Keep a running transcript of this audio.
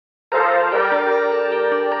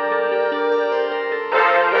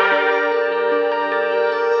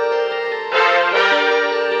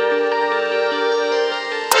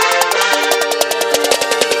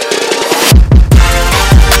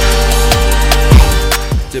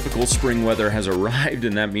Typical spring weather has arrived,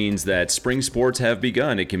 and that means that spring sports have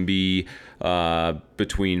begun. It can be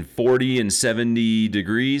between 40 and 70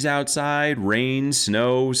 degrees outside, rain,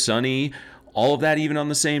 snow, sunny, all of that even on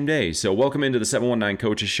the same day. So welcome into the 719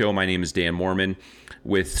 Coaches Show. My name is Dan Mormon.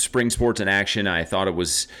 With spring sports in action, I thought it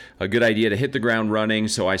was a good idea to hit the ground running,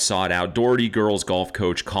 so I sought out Doherty girls golf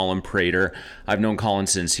coach Colin Prater. I've known Colin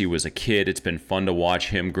since he was a kid. It's been fun to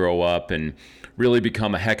watch him grow up and really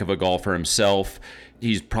become a heck of a golfer himself.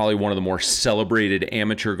 He's probably one of the more celebrated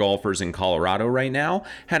amateur golfers in Colorado right now.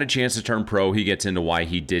 Had a chance to turn pro. He gets into why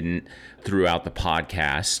he didn't throughout the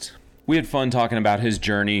podcast. We had fun talking about his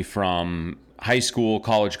journey from high school,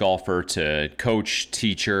 college golfer to coach,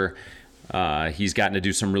 teacher. He's gotten to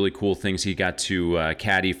do some really cool things. He got to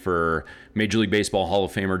caddy for Major League Baseball Hall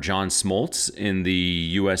of Famer John Smoltz in the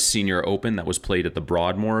U.S. Senior Open that was played at the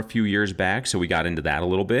Broadmoor a few years back, so we got into that a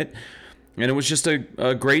little bit. And it was just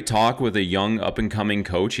a great talk with a young up-and-coming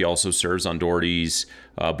coach. He also serves on Doherty's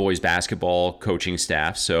boys basketball coaching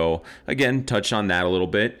staff. So, again, touched on that a little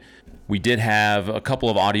bit. We did have a couple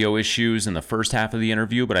of audio issues in the first half of the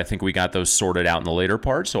interview, but I think we got those sorted out in the later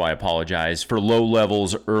part, so I apologize for low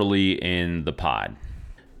levels early in the pod.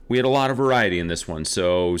 We had a lot of variety in this one,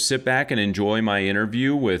 so sit back and enjoy my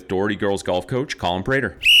interview with Doherty girls golf coach Colin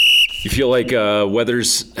Prater. You feel like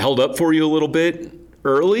weather's held up for you a little bit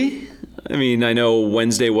early? I mean, I know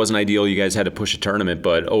Wednesday wasn't ideal. You guys had to push a tournament,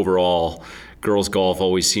 but overall, girls golf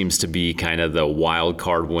always seems to be kind of the wild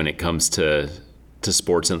card when it comes to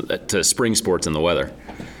sports and to spring sports and the weather.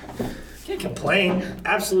 Can't complain.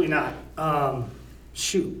 Absolutely not.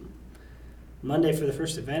 Monday for the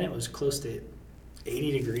first event, it was close to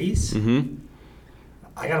 80 degrees. Mm-hmm.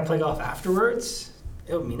 I got to play golf afterwards.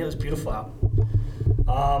 It was beautiful out.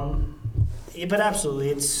 But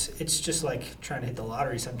absolutely, it's just like trying to hit the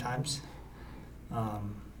lottery sometimes.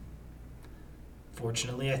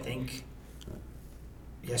 Fortunately, I think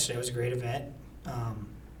yesterday was a great event.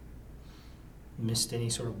 Missed any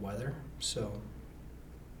sort of weather, so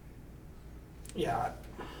yeah,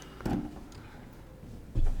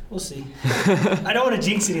 we'll see. I don't want to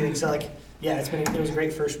jinx anything, so it was a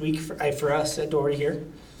great first week for us at Doherty here,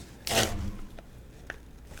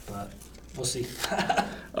 but we'll see.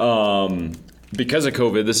 Because of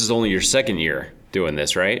COVID, this is only your second year doing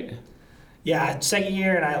this, right? Yeah, second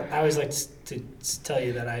year, and I always like to tell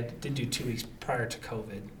you that I did do 2 weeks prior to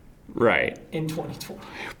COVID. Right. In 2020.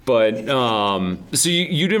 But so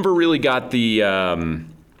you never really got the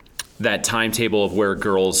that timetable of where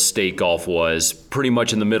girls state golf was pretty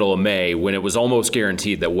much in the middle of May when it was almost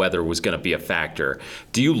guaranteed that weather was going to be a factor.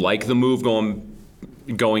 Do you like the move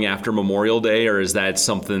going after Memorial Day, or is that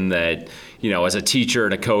something that, as a teacher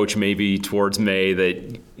and a coach, maybe towards May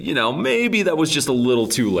that, maybe that was just a little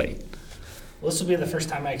too late? Well, this will be the first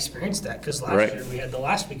time I experienced that because last year we had the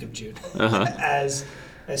last week of June as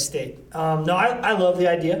state. No, I love the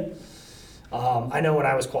idea. I know when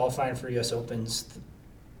I was qualifying for U.S. Opens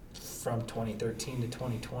from 2013 to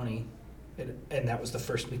 2020, and that was the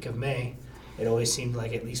first week of May, it always seemed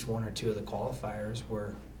like at least one or two of the qualifiers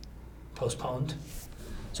were postponed.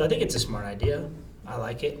 So I think it's a smart idea. I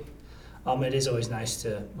like it. It is always nice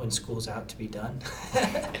to, when school's out, to be done.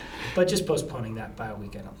 But just postponing that by a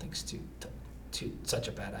week, I don't think is such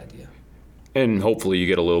a bad idea. And hopefully you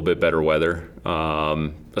get a little bit better weather,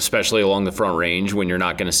 especially along the Front Range when you're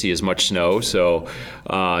not going to see as much snow. So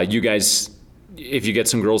you guys, if you get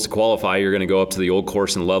some girls to qualify, you're going to go up to the old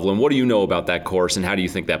course in Loveland. What do you know about that course, and how do you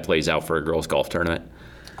think that plays out for a girls golf tournament?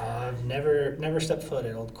 I've never stepped foot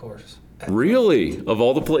at old course. Really? Of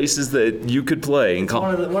all the places that you could play? It's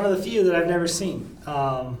one of the few that I've never seen.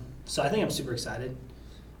 So I think I'm super excited.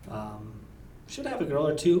 Should have a girl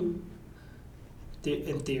or two,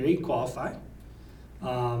 in theory, qualify.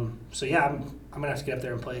 So yeah, I'm gonna have to get up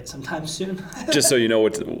there and play it sometime soon. Just so you know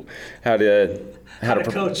how to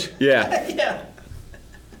coach. Yeah. Yeah.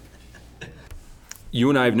 You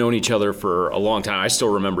and I have known each other for a long time. I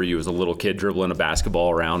still remember you as a little kid dribbling a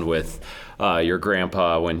basketball around with your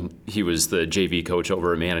grandpa when he was the JV coach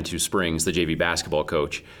over at Manitou Springs, the JV basketball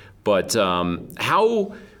coach. But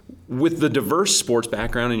how, with the diverse sports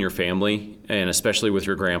background in your family, and especially with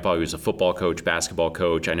your grandpa, who's a football coach, basketball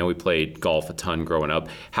coach, I know he played golf a ton growing up.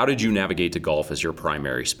 How did you navigate to golf as your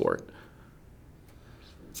primary sport?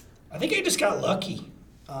 I think I just got lucky.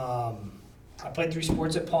 I played 3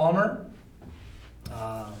 sports at Palmer.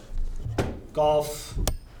 Golf,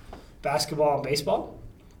 basketball, and baseball.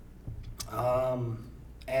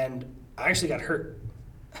 And I actually got hurt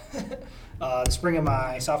the spring of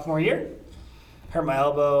my sophomore year. Hurt my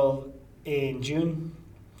elbow in June,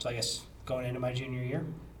 so I guess going into my junior year.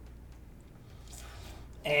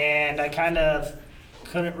 And I kind of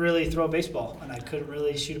couldn't really throw a baseball, and I couldn't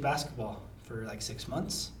really shoot a basketball for like 6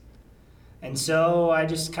 months. And so I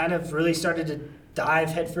just kind of really started to dive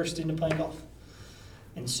headfirst into playing golf.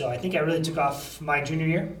 And so I think I really took off my junior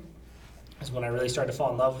year is when I really started to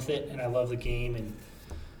fall in love with it, and I love the game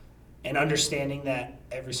and understanding that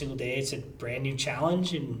every single day it's a brand new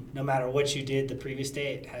challenge, and no matter what you did the previous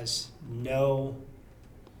day, it has no,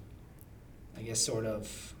 I guess, sort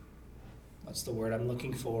of, what's the word I'm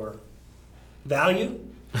looking for, value,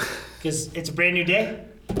 because it's a brand new day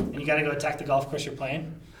and you got to go attack the golf course you're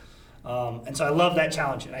playing. And so I love that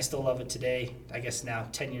challenge, and I still love it today, I guess now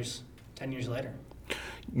 10 years later.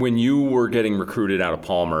 When you were getting recruited out of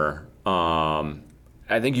Palmer,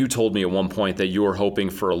 I think you told me at one point that you were hoping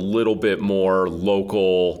for a little bit more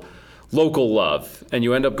local love, and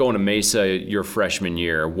you end up going to Mesa your freshman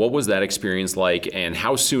year. What was that experience like, and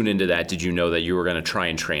how soon into that did you know that you were going to try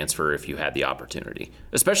and transfer if you had the opportunity?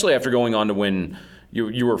 Especially after going on to win,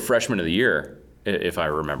 you were freshman of the year, if I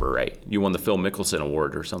remember right. You won the Phil Mickelson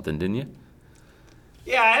Award or something, didn't you?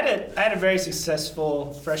 Yeah, I had a very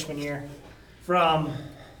successful freshman year. From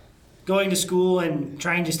going to school and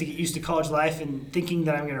trying just to get used to college life and thinking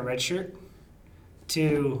that I'm going to redshirt,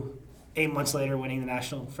 to 8 months later winning the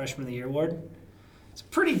National Freshman of the Year award. It's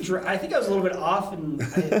pretty I think I was a little bit off in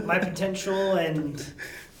my potential and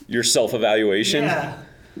your self-evaluation. Yeah.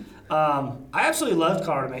 I absolutely loved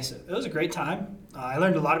Colorado Mesa. It was a great time. I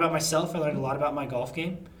learned a lot about myself. I learned a lot about my golf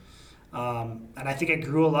game. And I think I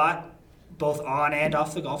grew a lot both on and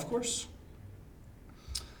off the golf course.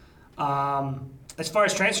 As far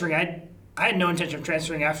as transferring, I had no intention of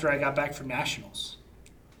transferring after I got back from nationals.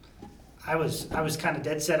 I was kind of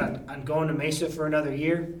dead set on going to Mesa for another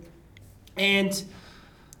year, and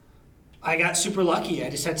I got super lucky. I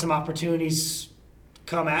just had some opportunities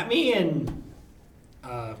come at me, and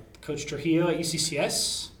Coach Trujillo at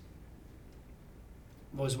UCCS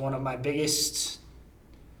was one of my biggest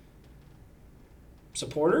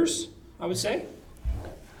supporters, I would say.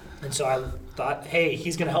 And so I thought, hey,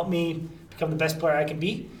 he's going to help me become the best player I can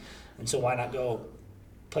be, and so why not go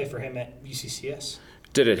play for him at UCCS?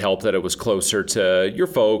 Did it help that it was closer to your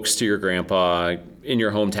folks, to your grandpa, in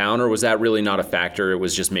your hometown, or was that really not a factor? It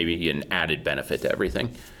was just maybe an added benefit to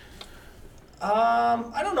everything?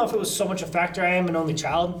 I don't know if it was so much a factor. I am an only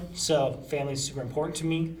child, so family is super important to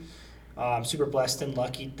me. I'm super blessed and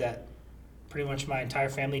lucky that pretty much my entire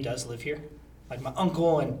family does live here. Like my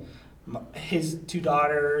uncle and his 2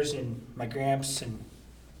 daughters and my gramps and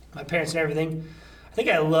my parents and everything. I think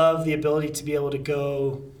I love the ability to be able to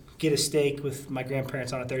go get a steak with my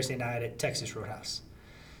grandparents on a Thursday night at Texas Roadhouse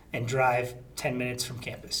and drive 10 minutes from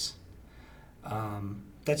campus.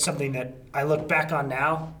 That's something that I look back on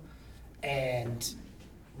now and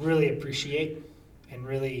really appreciate and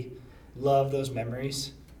really love those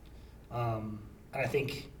memories. And I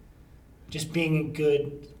think just being in a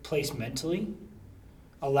good place mentally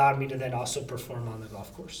allowed me to then also perform on the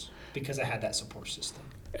golf course because I had that support system.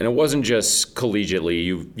 And it wasn't just collegiately.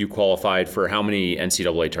 You qualified for how many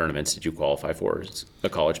NCAA tournaments did you qualify for as a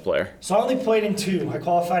college player? So I only played in 2. I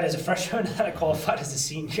qualified as a freshman and I qualified as a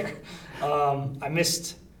senior.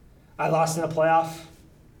 I lost in a playoff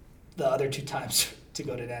the other 2 times to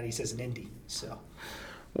go to Natty's as an Indy. So.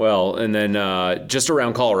 Well, and then just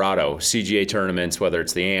around Colorado, CGA tournaments, whether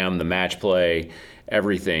it's the AM, the match play,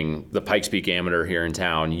 everything, the Pikes Peak Amateur here in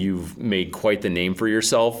town, you've made quite the name for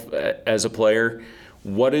yourself as a player.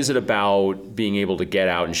 What is it about being able to get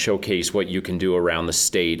out and showcase what you can do around the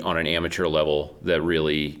state on an amateur level that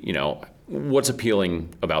really, what's appealing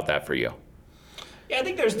about that for you? Yeah, I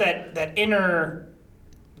think there's that inner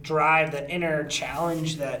drive, that inner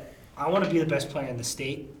challenge that I want to be the best player in the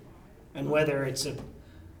state. And whether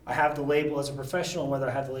I have the label as a professional, whether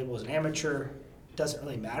I have the label as an amateur, doesn't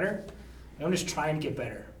really matter. I'm just trying to get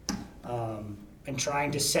better and trying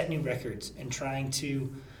to set new records and trying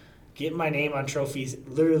to get my name on trophies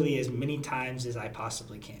literally as many times as I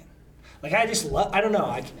possibly can. Like I just love, I don't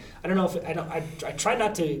know if I try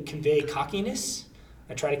not to convey cockiness.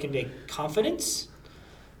 I try to convey confidence,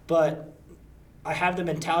 but I have the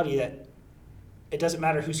mentality that it doesn't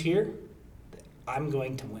matter who's here, I'm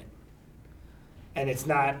going to win. And it's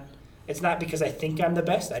not because I think I'm the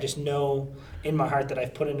best. I just know in my heart that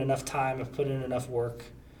I've put in enough time, I've put in enough work,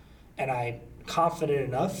 and I'm confident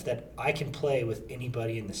enough that I can play with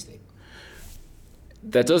anybody in the state.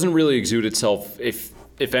 That doesn't really exude itself if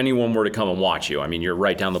anyone were to come and watch you. I mean, you're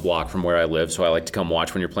right down the block from where I live, so I like to come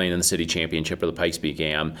watch when you're playing in the city championship or the Pikes Peak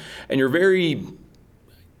Am. And you're very,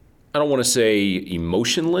 I don't want to say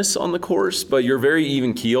emotionless on the course, but you're very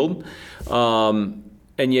even-keeled.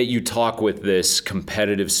 And yet you talk with this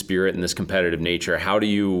competitive spirit and this competitive nature. How do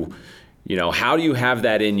you How do you have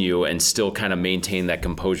that in you and still kind of maintain that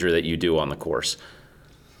composure that you do on the course?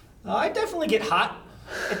 I definitely get hot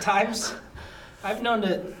at times. I've known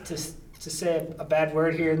to say a bad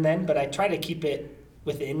word here and then, but I try to keep it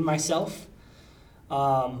within myself.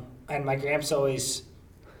 And my gramps always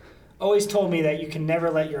told me that you can never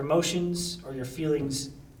let your emotions or your feelings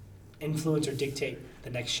influence or dictate the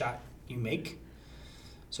next shot you make.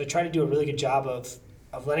 So I try to do a really good job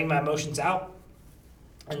of letting my emotions out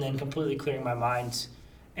and then completely clearing my mind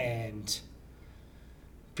and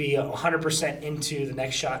be 100% into the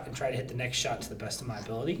next shot and try to hit the next shot to the best of my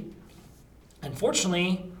ability.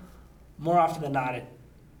 Unfortunately, more often than not, it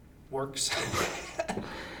works.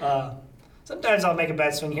 Sometimes I'll make a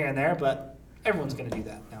bad swing here and there, but everyone's going to do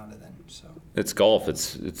that now and then. So it's golf.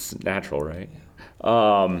 It's natural, right?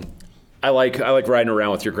 Yeah. I like riding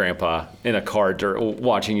around with your grandpa in a cart or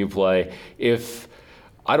watching you play.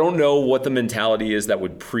 I don't know what the mentality is that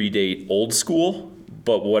would predate old school,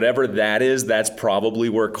 but whatever that is, that's probably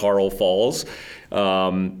where Carl falls.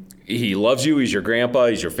 He loves you. He's your grandpa.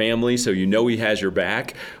 He's your family, so he has your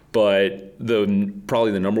back. But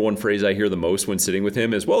probably the number one phrase I hear the most when sitting with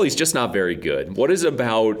him is, well, he's just not very good. What is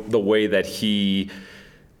about the way that he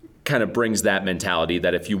kind of brings that mentality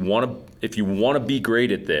that if you want to be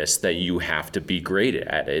great at this, that you have to be great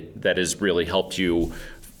at it, that has really helped you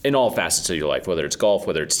in all facets of your life, whether it's golf,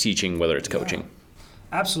 whether it's teaching, whether it's coaching?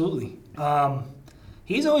 Absolutely.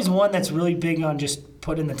 He's always one that's really big on just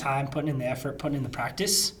putting in the time, putting in the effort, putting in the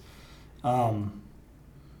practice.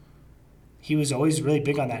 He was always really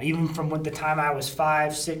big on that, even from the time I was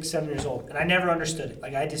 5, 6, 7 years old. And I never understood it.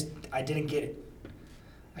 I didn't get it.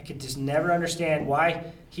 I could just never understand why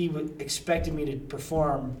he expected me to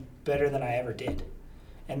perform better than I ever did.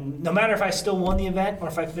 And no matter if I still won the event or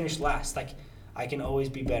if I finished last, I can always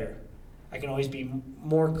be better. I can always be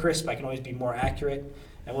more crisp. I can always be more accurate.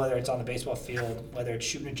 And whether it's on the baseball field, whether it's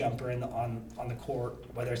shooting a jumper on the court,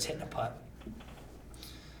 whether it's hitting a putt.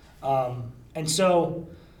 And so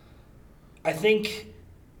I think,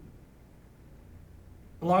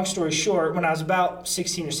 long story short, when I was about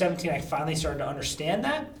 16 or 17, I finally started to understand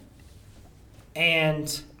that.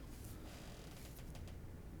 And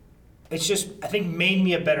it's just, I think, made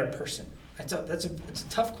me a better person. It's a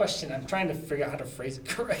tough question. I'm trying to figure out how to phrase it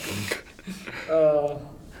correctly.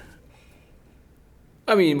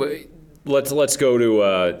 I mean, let's go to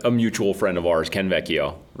a mutual friend of ours, Ken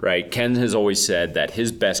Vecchio, right? Ken has always said that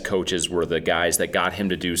his best coaches were the guys that got him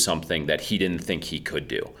to do something that he didn't think he could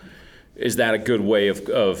do. Is that a good way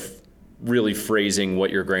of really phrasing what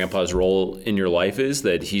your grandpa's role in your life is,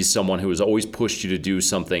 that he's someone who has always pushed you to do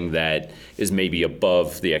something that is maybe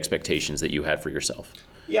above the expectations that you had for yourself?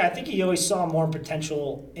 Yeah, I think he always saw more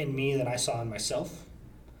potential in me than I saw in myself.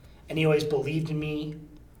 And he always believed in me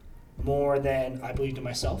more than I believed in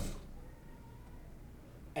myself.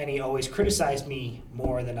 And he always criticized me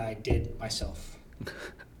more than I did myself.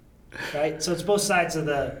 Right? So it's both sides of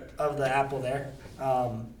the apple there.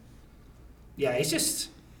 Yeah,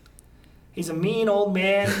 he's a mean old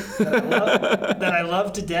man that I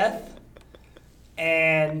love to death.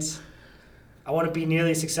 And I want to be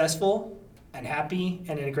nearly successful and happy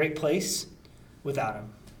and in a great place without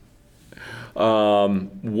him.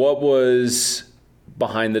 What was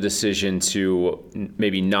behind the decision to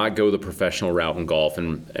maybe not go the professional route in golf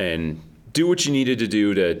and do what you needed to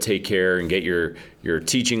do to take care and get your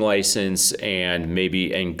teaching license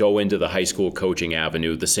and go into the high school coaching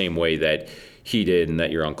avenue the same way that he did and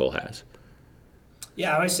that your uncle has?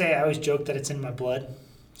 Yeah, I always joke that it's in my blood.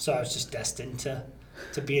 So I was just destined to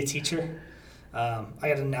be a teacher. I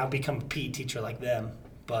got to now become a PE teacher like them.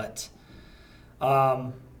 But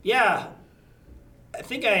yeah, I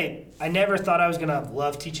think I never thought I was going to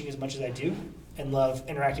love teaching as much as I do and love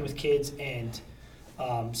interacting with kids and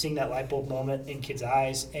seeing that light bulb moment in kids'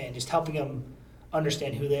 eyes and just helping them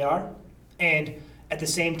understand who they are. And at the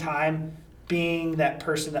same time, being that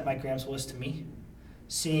person that my gramps was to me,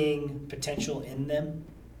 seeing potential in them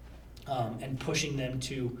and pushing them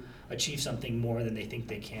to achieve something more than they think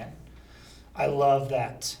they can. I love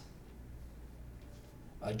that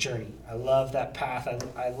journey. I love that path.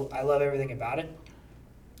 I love everything about it.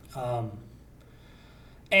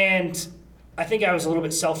 And I think I was a little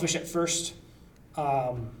bit selfish at first,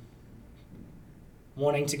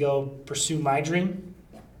 wanting to go pursue my dream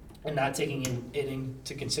and not taking it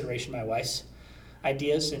into consideration my wife's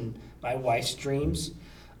ideas and my wife's dreams.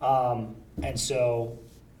 And so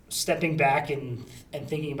stepping back and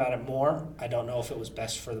thinking about it more, I don't know if it was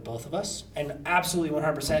best for the both of us. And absolutely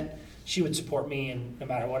 100%, she would support me and no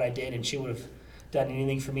matter what I did, and she would have done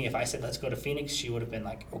anything for me. If I said, let's go to Phoenix, she would have been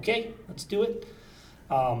like, okay, let's do it.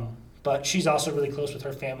 but she's also really close with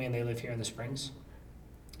her family, and they live here in the Springs.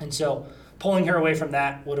 And so pulling her away from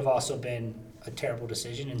that would have also been a terrible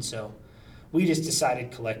decision. And so we just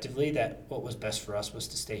decided collectively that what was best for us was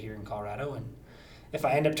to stay here in Colorado. And if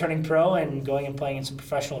I end up turning pro and going and playing in some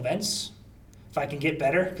professional events, if I can get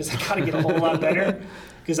better, because I got to get a whole lot better,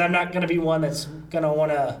 because I'm not going to be one that's going to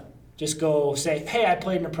want to just go say, hey, I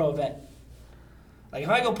played in a pro event. Like, if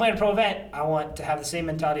I go play in a pro event, I want to have the same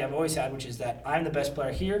mentality I've always had, which is that I'm the best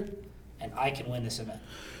player here, and I can win this event.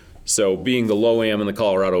 So being the low am in the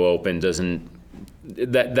Colorado Open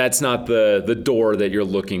that's not the door that you're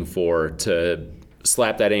looking for to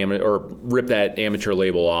slap that or rip that amateur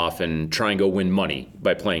label off and try and go win money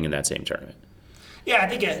by playing in that same tournament. Yeah, I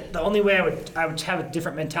think the only way I would have a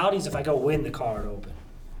different mentality is if I go win the Colorado Open.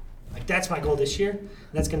 Like, that's my goal this year. And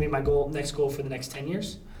that's going to be my next goal for the next 10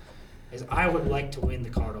 years. Is I would like to win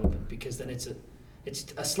the Colorado Open, because then it's a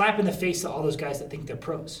slap in the face to all those guys that think they're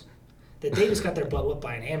pros, that they just got their butt whooped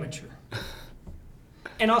by an amateur.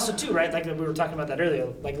 And also too, right? Like we were talking about that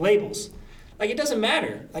earlier, like labels. Like, it doesn't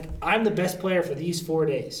matter. Like, I'm the best player for these 4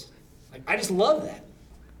 days. Like, I just love that.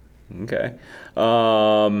 Okay.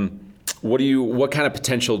 What kind of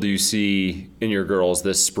potential do you see in your girls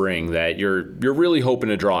this spring that you're really hoping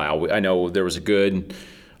to draw out? I know there were some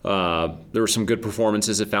good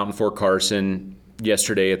performances at Fountain Fort Carson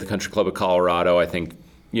yesterday at the Country Club of Colorado. I think,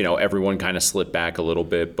 everyone kind of slipped back a little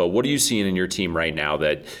bit, but what are you seeing in your team right now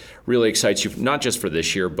that really excites you, not just for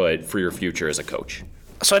this year, but for your future as a coach?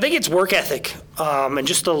 So I think it's work ethic, and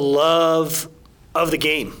just the love of the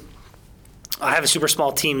game. I have a super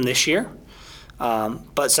small team this year,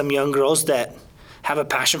 but some young girls that have a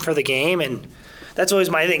passion for the game, and that's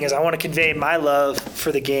always my thing, is I want to convey my love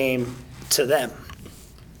for the game to them.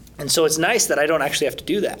 And so it's nice that I don't actually have to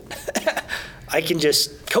do that. I can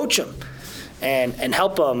just coach them and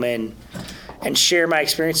help them and share my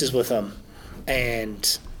experiences with them,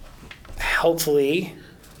 and hopefully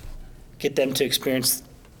get them to experience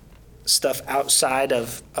stuff outside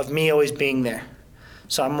of me always being there.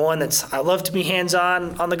 So I'm one I love to be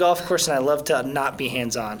hands-on on the golf course, and I love to not be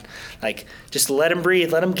hands-on. Like, just let them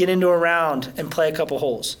breathe, let them get into a round and play a couple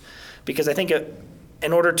holes. Because I think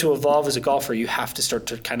in order to evolve as a golfer, you have to start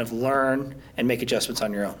to kind of learn and make adjustments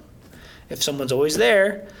on your own. If someone's always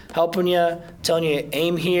there, helping you, telling you,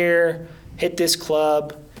 aim here, hit this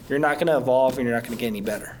club, you're not going to evolve and you're not going to get any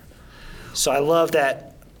better. So I love that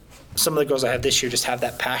some of the girls I have this year just have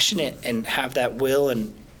that passion and have that will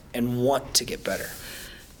and want to get better.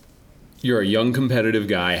 You're a young competitive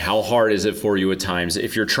guy. How hard is it for you at times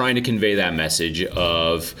if you're trying to convey that message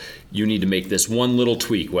of you need to make this one little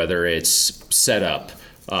tweak, whether it's setup,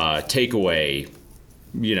 takeaway,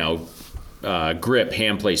 grip,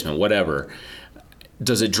 hand placement, whatever?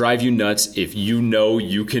 Does it drive you nuts if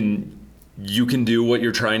you can do what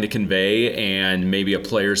you're trying to convey and maybe a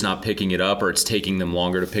player's not picking it up, or it's taking them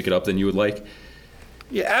longer to pick it up than you would like?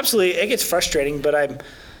 Yeah, absolutely. It gets frustrating, but I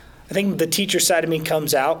think the teacher side of me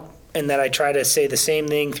comes out, and that I try to say the same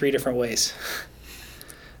thing 3 different ways.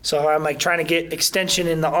 So I'm like trying to get extension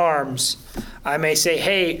in the arms. I may say,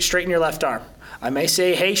 hey, straighten your left arm. I may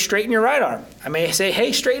say, hey, straighten your right arm. I may say,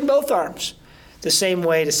 hey, straighten both arms. The same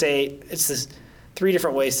way to say, it's the 3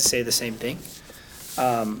 different ways to say the same thing.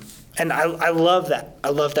 And I love that. I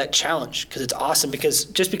love that challenge, because it's awesome, because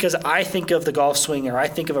just because I think of the golf swing or I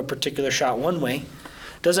think of a particular shot one way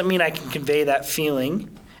doesn't mean I can convey that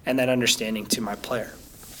feeling and that understanding to my player.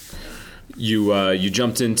 You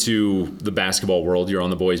jumped into the basketball world. You're on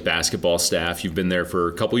the boys basketball staff. You've been there for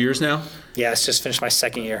a couple years now? Yeah, it's just finished my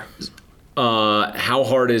 2nd year. How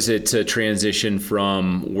hard is it to transition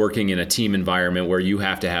from working in a team environment where you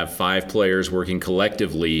have to have 5 players working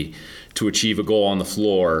collectively to achieve a goal on the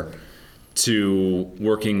floor to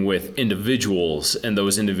working with individuals, and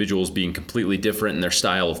those individuals being completely different in their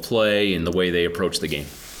style of play and the way they approach the game?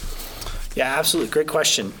 Yeah, absolutely. Great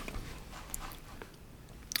question.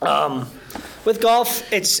 With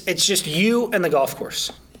golf, it's just you and the golf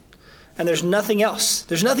course. And there's nothing else.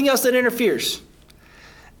 There's nothing else that interferes.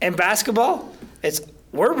 And basketball,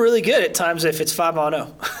 we're really good at times if it's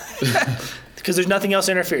 5-on-0. Because there's nothing else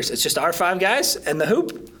that interferes. It's just our 5 guys and the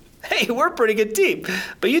hoop. Hey, we're a pretty good team.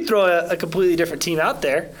 But you throw a completely different team out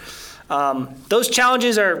there. Those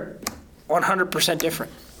challenges are 100%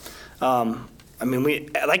 different. We,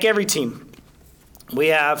 like every team, we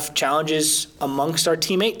have challenges amongst our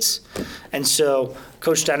teammates. And so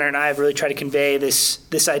Coach Steiner and I have really tried to convey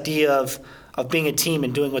this idea of being a team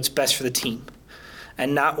and doing what's best for the team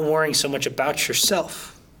and not worrying so much about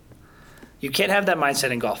yourself. You can't have that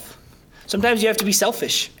mindset in golf. Sometimes you have to be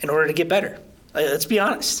selfish in order to get better. Let's be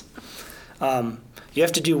honest. You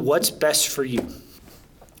have to do what's best for you.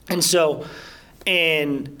 And so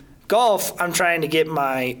in golf, I'm trying to get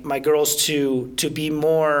my girls to be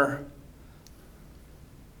more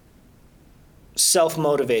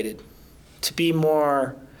self-motivated, to be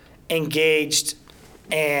more engaged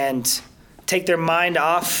and take their mind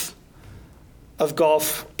off of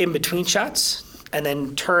golf in between shots and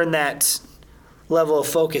then turn that level of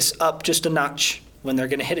focus up just a notch when they're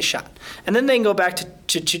going to hit a shot. And then they can go back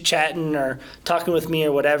to chatting or talking with me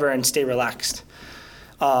or whatever and stay relaxed.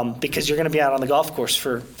 Because you're going to be out on the golf course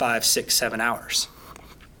for 5, 6, 7 hours.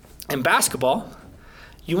 In basketball,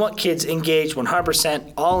 you want kids engaged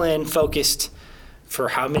 100%, all in, focused for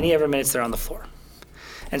how many ever minutes they're on the floor.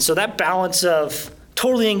 And so that balance of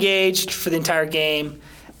totally engaged for the entire game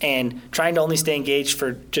and trying to only stay engaged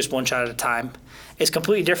for just one shot at a time is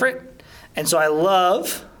completely different. And so I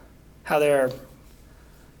love how they're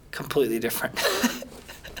completely different.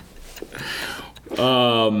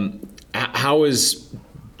 How is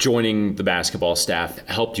joining the basketball staff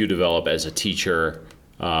helped you develop as a teacher,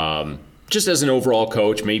 just as an overall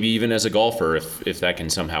coach, maybe even as a golfer, if that can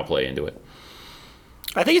somehow play into it?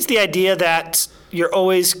 I think it's the idea that you're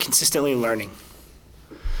always consistently learning.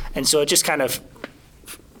 And so it just kind of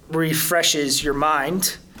refreshes your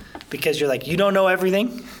mind because you're like, you don't know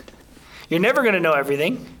everything. You're never going to know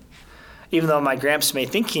everything, even though my gramps may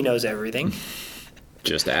think he knows everything.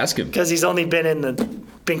 Just ask him. Because he's only been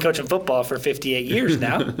coaching football for 58 years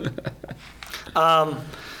now.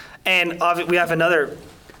 And we have another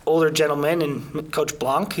older gentleman, and Coach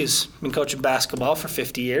Blanc, who's been coaching basketball for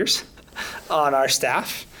 50 years on our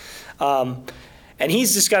staff. And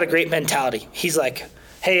he's just got a great mentality. He's like,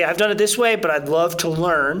 hey, I've done it this way, but I'd love to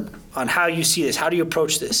learn on how you see this. How do you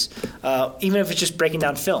approach this? Even if it's just breaking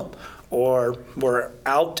down film. Or we're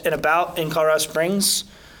out and about in Colorado Springs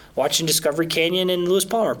watching Discovery Canyon and Lewis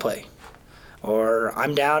Palmer play. Or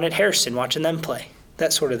I'm down at Harrison watching them play.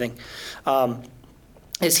 That sort of thing.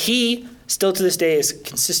 Is he still to this day is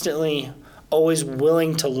consistently always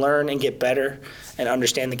willing to learn and get better and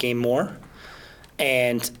understand the game more.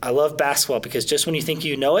 And I love basketball because just when you think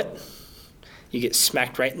you know it, you get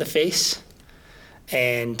smacked right in the face.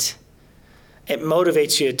 And it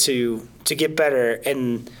motivates you to get better.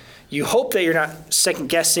 And you hope that you're not second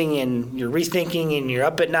guessing and you're rethinking and you're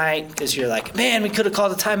up at night because you're like, man, we could have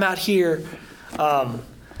called a timeout here.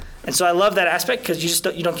 And so I love that aspect because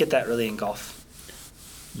you don't get that really in golf.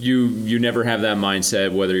 You never have that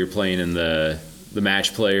mindset whether you're playing in the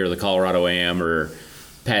match play or the Colorado AM or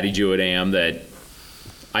Patty Jewett AM that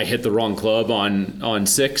I hit the wrong club on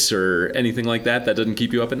 6 or anything like that. That doesn't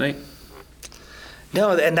keep you up at night?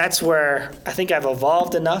 No, and that's where I think I've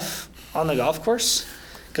evolved enough on the golf course.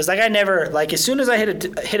 Because I never, as soon as I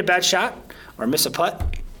hit a bad shot or miss a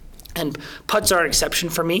putt, and putts are an exception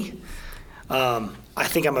for me. I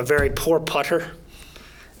think I'm a very poor putter.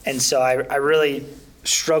 And so I really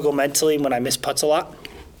struggle mentally when I miss putts a lot.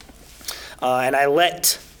 And I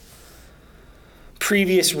let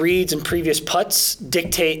previous reads and previous putts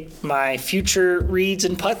dictate my future reads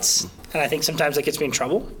and putts. And I think sometimes that gets me in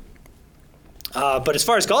trouble. But as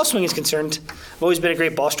far as golf swing is concerned, I've always been a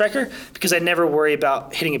great ball striker because I never worry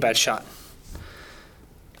about hitting a bad shot.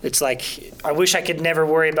 It's like, I wish I could never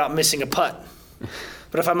worry about missing a putt.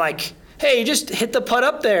 But if I'm like, hey, just hit the putt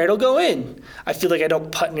up there, it'll go in, I feel like I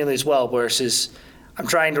don't putt nearly as well, versus I'm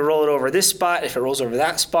trying to roll it over this spot. If it rolls over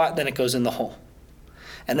that spot, then it goes in the hole.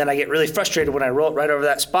 And then I get really frustrated when I roll it right over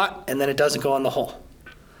that spot and then it doesn't go in the hole.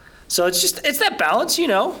 So it's that balance,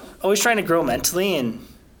 always trying to grow mentally and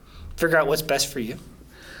figure out what's best for you.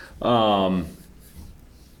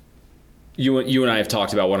 You and I have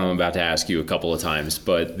talked about what I'm about to ask you a couple of times,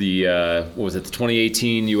 but the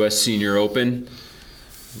 2018 U.S. Senior Open,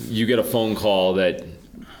 you get a phone call that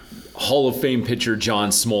Hall of Fame pitcher John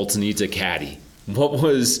Smoltz needs a caddy. What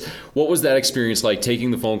was that experience like, taking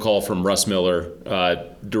the phone call from Russ Miller,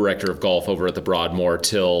 director of golf over at the Broadmoor,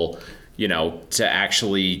 till to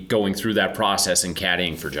actually going through that process and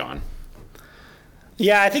caddying for John?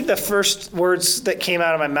 Yeah, I think the first words that came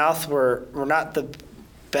out of my mouth were not the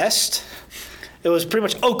best. It was pretty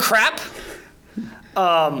much, oh crap,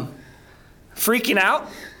 freaking out.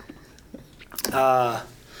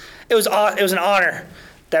 It was an honor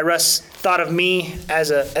that Russ thought of me as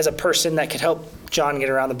a person that could help John get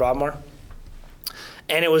around the Broadmoor.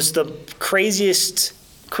 And it was the craziest,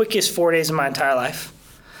 quickest 4 days of my entire life.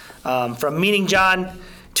 From meeting John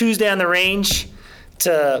Tuesday on the range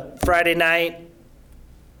to Friday night,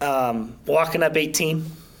 walking up 18.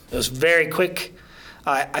 It was very quick.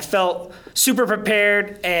 I felt super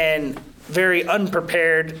prepared and very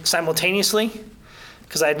unprepared simultaneously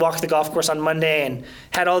because I had walked the golf course on Monday and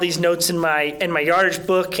had all these notes in my yardage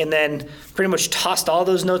book, and then pretty much tossed all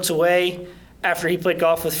those notes away after he played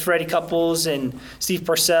golf with Freddie Couples and Steve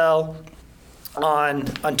Parcell on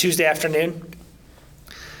Tuesday afternoon.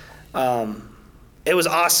 It was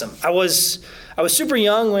awesome. I was super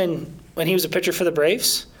young when he was a pitcher for the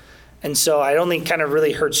Braves, and so I only kind of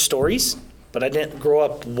really heard stories, but I didn't grow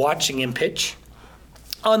up watching him pitch.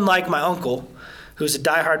 Unlike my uncle, who's a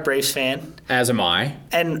diehard Braves fan. As am I.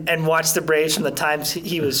 And watched the Braves from the time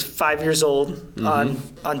he was 5 years old on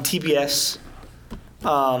TBS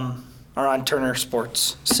or on Turner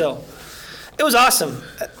Sports. So it was awesome,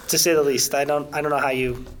 to say the least. I don't know how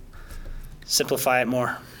you simplify it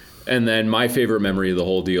more. And then my favorite memory of the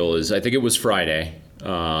whole deal is, I think it was Friday,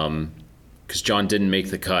 because John didn't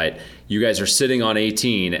make the cut. You guys are sitting on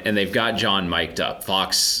 18, and they've got John mic'd up.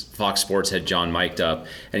 Fox Sports had John mic'd up,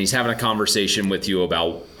 and he's having a conversation with you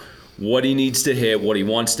about what he needs to hit, what he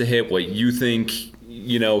wants to hit, what you think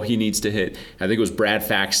he needs to hit. I think it was Brad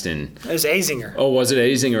Faxton. It was Azinger. Oh, was it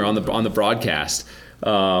Azinger on the broadcast?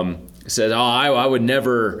 Said, I would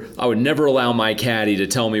never allow my caddy to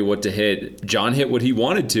tell me what to hit. John hit what he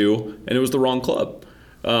wanted to, and it was the wrong club.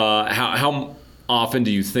 How often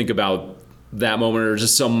do you think about that moment, or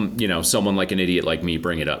just someone like an idiot like me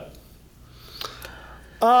bring it up?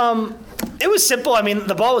 It was simple. I mean,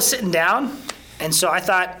 the ball was sitting down, and so I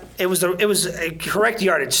thought it was a correct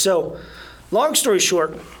yardage. So, long story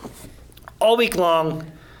short, all week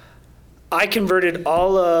long, I converted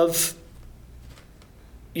all of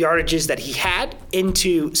yardages that he had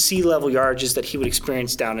into sea-level yardages that he would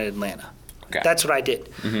experience down in Atlanta. Okay. That's what I did.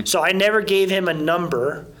 Mm-hmm. So I never gave him a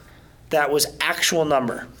number that was actual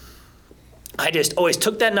number. I just always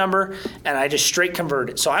took that number and I just straight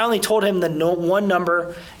converted. So I only told him the one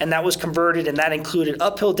number, and that was converted, and that included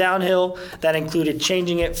uphill, downhill. That included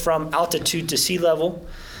changing it from altitude to sea level.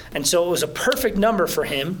 And so it was a perfect number for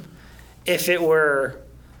him if it were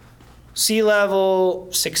sea level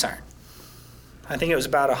 6-iron. I think it was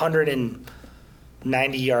about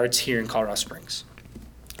 190 yards here in Colorado Springs.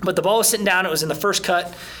 But the ball was sitting down. It was in the first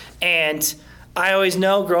cut. And I always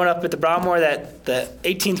know, growing up at the Broadmoor, that the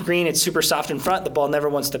 18th green, it's super soft in front. The ball never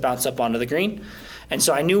wants to bounce up onto the green. And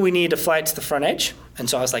so I knew we needed to fly it to the front edge. And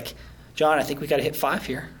so I was like, John, I think we got to hit 5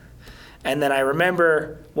 here. And then I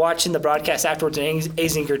remember watching the broadcast afterwards, and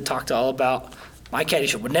Azinger talked all about, my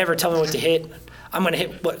caddy would never tell me what to hit. I'm going to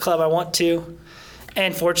hit what club I want to.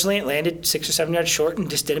 And fortunately, it landed 6 or 7 yards short and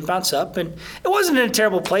just didn't bounce up. And it wasn't in a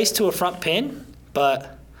terrible place to a front pin,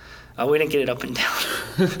 but we didn't get it up and down.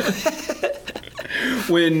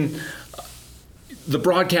 When the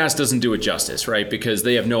broadcast doesn't do it justice, right? Because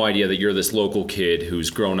they have no idea that you're this local kid who's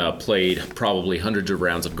grown up, played probably hundreds of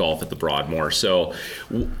rounds of golf at the Broadmoor. So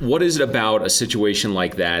what is it about a situation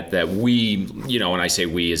like that we, and I say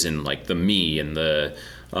we as in like the me and the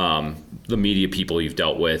media people you've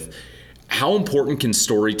dealt with, how important can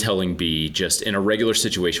storytelling be just in a regular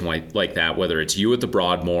situation like that, whether it's you at the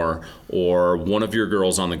Broadmoor or one of your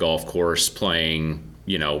girls on the golf course playing,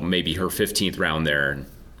 maybe her 15th round there?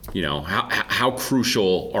 How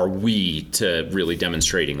crucial are we to really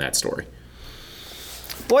demonstrating that story?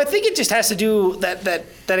 Well, I think it just has to do that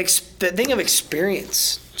thing of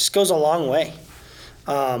experience. Just goes a long way.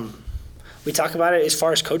 We talk about it as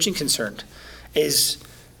far as coaching concerned. Is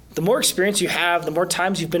the more experience you have, the more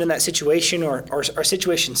times you've been in that situation or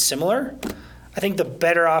situation similar, I think the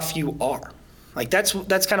better off you are. Like that's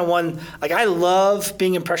kind of one, like I love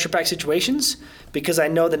being in pressure packed situations because I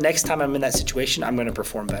know the next time I'm in that situation, I'm going to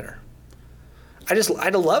perform better. I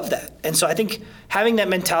love that. And so I think having that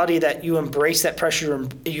mentality that you embrace that pressure,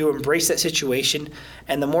 you embrace that situation,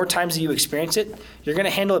 and the more times that you experience it, you're going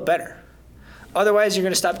to handle it better. Otherwise, you're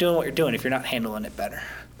going to stop doing what you're doing if you're not handling it better.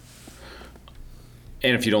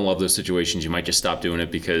 And if you don't love those situations, you might just stop doing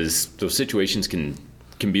it because those situations can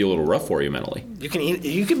be a little rough for you mentally. You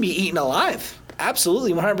can be eaten alive.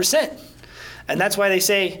 Absolutely, 100%. And that's why they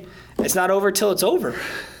say it's not over till it's over.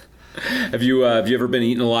 Have you ever been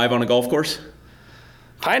eaten alive on a golf course?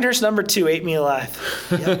 Pinehurst number 2 ate me alive.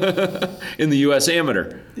 Yep. In the U.S.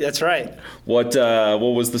 Amateur. That's right. What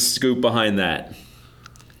was the scoop behind that?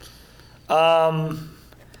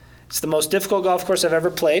 It's the most difficult golf course I've ever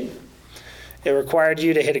played. It required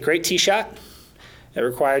you to hit a great tee shot. It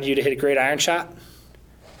required you to hit a great iron shot.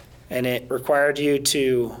 And it required you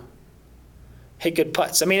to hit good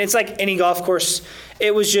putts. I mean, it's like any golf course.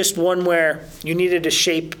 It was just one where you needed to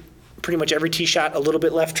shape pretty much every tee shot a little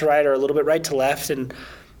bit left to right or a little bit right to left. And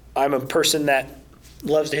I'm a person that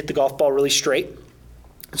loves to hit the golf ball really straight.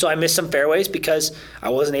 So I missed some fairways because I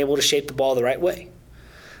wasn't able to shape the ball the right way.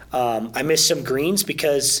 I missed some greens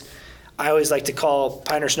because I always like to call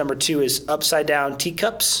Pinehurst number 2 is upside down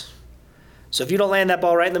teacups. So if you don't land that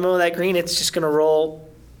ball right in the middle of that green, it's just going to roll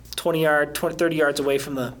 30 yards away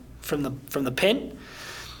from the pin.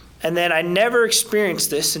 And then I never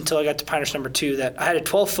experienced this until I got to Pinehurst number 2, that I had a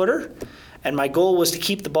 12-footer, and my goal was to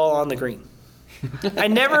keep the ball on the green. I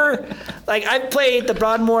never, I played the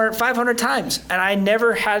Broadmoor 500 times, and I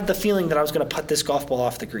never had the feeling that I was going to putt this golf ball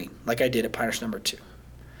off the green like I did at Pinehurst number 2.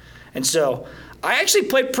 And so I actually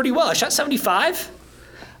played pretty well. I shot 75,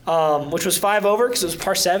 which was 5 over because it was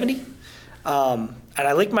par 70. And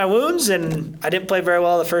I licked my wounds, and I didn't play very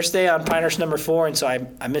well the first day on Pinehurst number 4, and so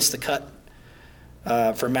I missed the cut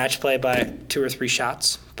for match play by 2 or 3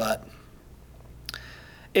 shots. But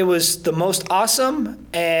it was the most awesome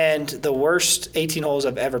and the worst 18 holes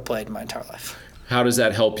I've ever played in my entire life. How does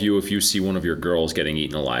that help you if you see one of your girls getting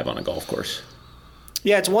eaten alive on a golf course?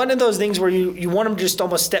 Yeah, it's one of those things where you want them to just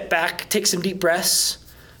almost step back, take some deep breaths,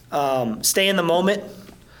 stay in the moment,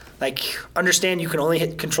 understand you can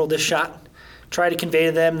only control this shot. Try to convey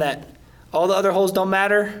to them that all the other holes don't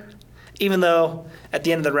matter, even though at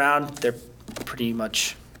the end of the round they're pretty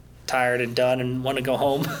much tired and done and want to go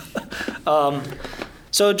home.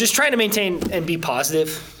 So just trying to maintain and be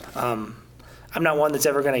positive. I'm not one that's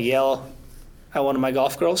ever going to yell at one of my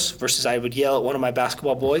golf girls versus I would yell at one of my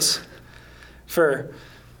basketball boys for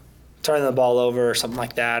turning the ball over or something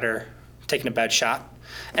like that or taking a bad shot.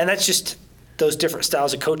 And that's just those different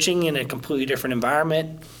styles of coaching in a completely different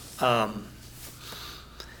environment. I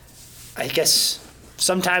guess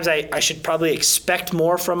sometimes I should probably expect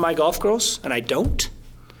more from my golf girls, and I don't,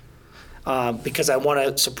 because I want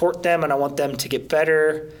to support them and I want them to get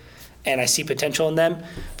better, and I see potential in them,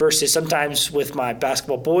 versus sometimes with my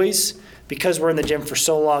basketball boys, because we're in the gym for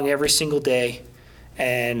so long every single day,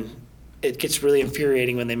 and it gets really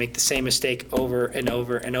infuriating when they make the same mistake over and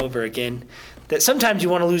over and over again, that sometimes you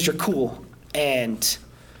want to lose your cool. And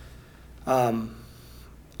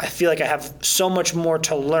I feel like I have so much more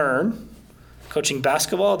to learn coaching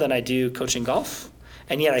basketball than I do coaching golf,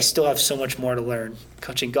 and yet I still have so much more to learn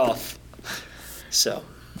coaching golf. So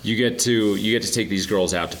you get to take these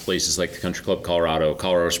girls out to places like the Country Club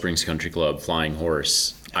Colorado Springs Country Club, Flying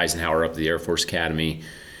Horse, Eisenhower up at the Air Force Academy.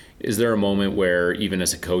 Is there a moment where even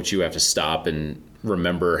as a coach you have to stop and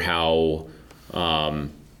remember how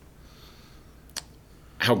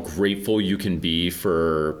grateful you can be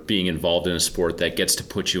for being involved in a sport that gets to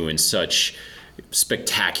put you in such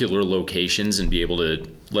spectacular locations and be able to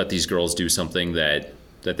let these girls do something that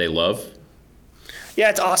they love? Yeah,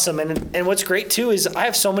 it's awesome. And what's great too is I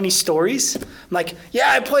have so many stories. I'm like,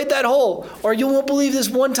 yeah, I played that hole. Or you won't believe this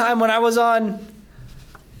one time when I was on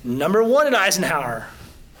number 1 at Eisenhower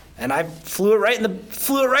and I flew it right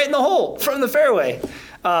in the hole from the fairway.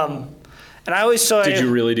 And I always saw Did you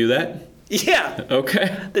really do that? Yeah.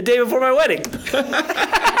 Okay. The day before my wedding.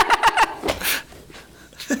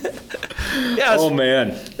 Yeah. Oh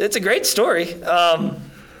man. It's a great story.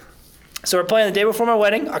 So we're playing the day before my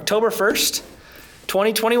wedding, October 1st,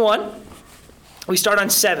 2021. We start on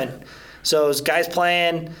 7. So there's guys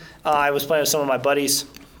playing. I was playing with some of my buddies.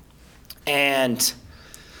 And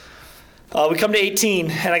we come to 18,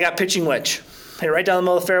 and I got pitching wedge. Hit it right down the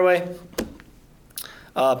middle of the fairway.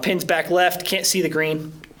 Pin's back left. Can't see the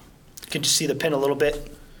green. Can just see the pin a little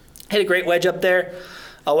bit. Hit a great wedge up there.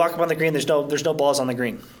 I'll walk up on the green. There's no balls on the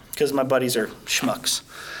green because my buddies are schmucks.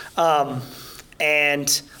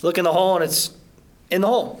 And look in the hole, and it's in the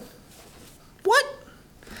hole. What?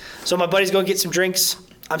 So my buddies go get some drinks.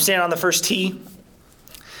 I'm standing on the first tee.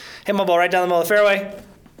 Hit my ball right down the middle of the fairway.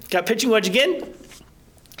 Got pitching wedge again.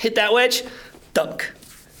 Hit that wedge. Dunk.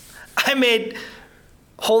 I made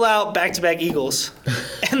hole out back-to-back eagles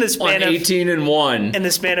in the span on 18 and 1 in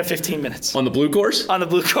the span of 15 minutes. On the blue course? On the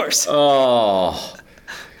blue course. Oh.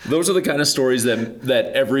 Those are the kind of stories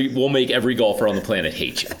that will make every golfer on the planet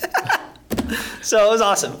hate you. So it was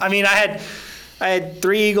awesome. I mean, I had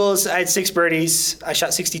 3 eagles, I had 6 birdies, I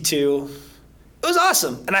shot 62. It was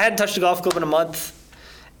awesome. And I hadn't touched a golf club in a month.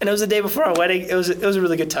 And it was the day before our wedding. It was a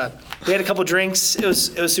really good time. We had a couple drinks. It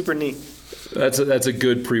was super neat. That's a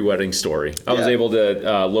good pre-wedding story. I was able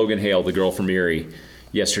to Logan Hale, the girl from Erie,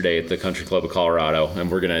 yesterday at the Country Club of Colorado,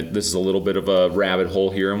 and this is a little bit of a rabbit hole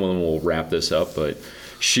here, and then we'll wrap this up. But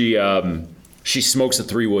she smokes a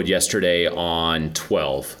 3-wood yesterday on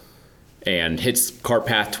 12, and hits cart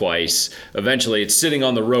path twice. Eventually, it's sitting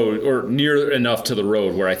on the road or near enough to the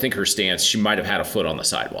road where I think her stance, she might have had a foot on the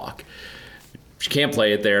sidewalk. She can't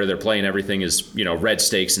play it there. They're playing everything as red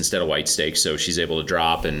stakes instead of white stakes, so she's able to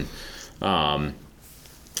drop and. I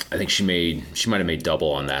think she might have made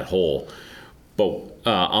double on that hole, but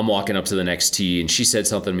I'm walking up to the next tee and she said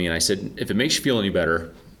something to me and I said, if it makes you feel any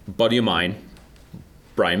better, buddy of mine,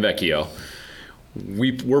 Brian Vecchio,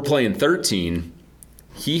 we're playing 13.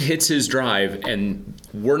 He hits his drive, and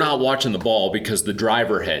we're not watching the ball because the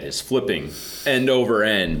driver head is flipping end over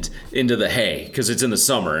end into the hay because it's in the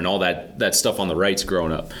summer and all that stuff on the right's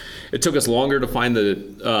growing up. It took us longer to find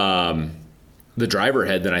the driver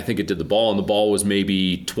head than I think it did the ball, and the ball was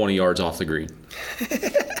maybe 20 yards off the green.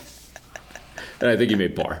 And I think he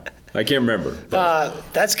made par. I can't remember.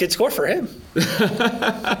 That's a good score for him.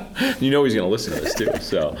 You know he's going to listen to this too.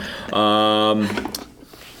 So,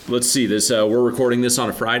 let's see. We're recording this on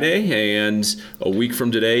a Friday, and a week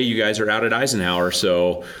from today, you guys are out at Eisenhower.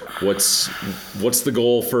 So, what's the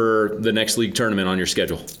goal for the next league tournament on your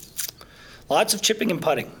schedule? Lots of chipping and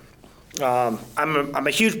putting. I'm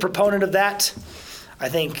a huge proponent of that. I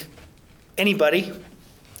think anybody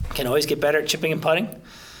can always get better at chipping and putting.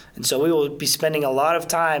 And so we will be spending a lot of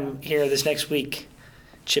time here this next week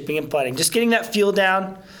chipping and putting. Just getting that feel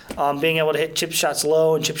down, being able to hit chip shots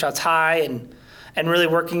low and chip shots high, and really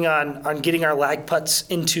working on getting our lag putts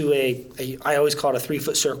into I always call it a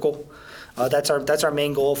 3-foot circle. That's our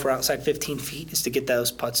main goal for outside 15 feet, is to get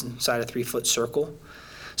those putts inside a 3-foot circle.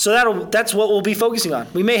 So that's what we'll be focusing on.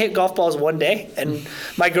 We may hit golf balls one day, and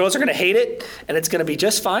my girls are going to hate it, and it's going to be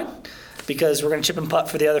just fine, because we're going to chip and putt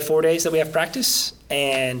for the other 4 days that we have practice,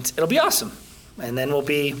 and it'll be awesome. And then we'll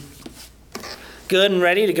be good and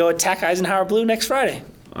ready to go attack Eisenhower Blue next Friday.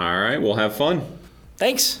 All right, we'll have fun.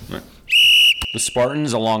 Thanks. The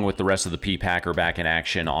Spartans, along with the rest of the P-Pack, are back in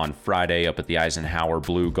action on Friday up at the Eisenhower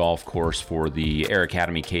Blue Golf Course for the Air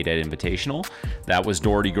Academy Cadet Invitational. That was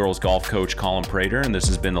Doherty Girls Golf Coach Colin Prater, and this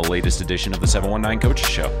has been the latest edition of the 719 Coaches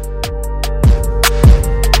Show.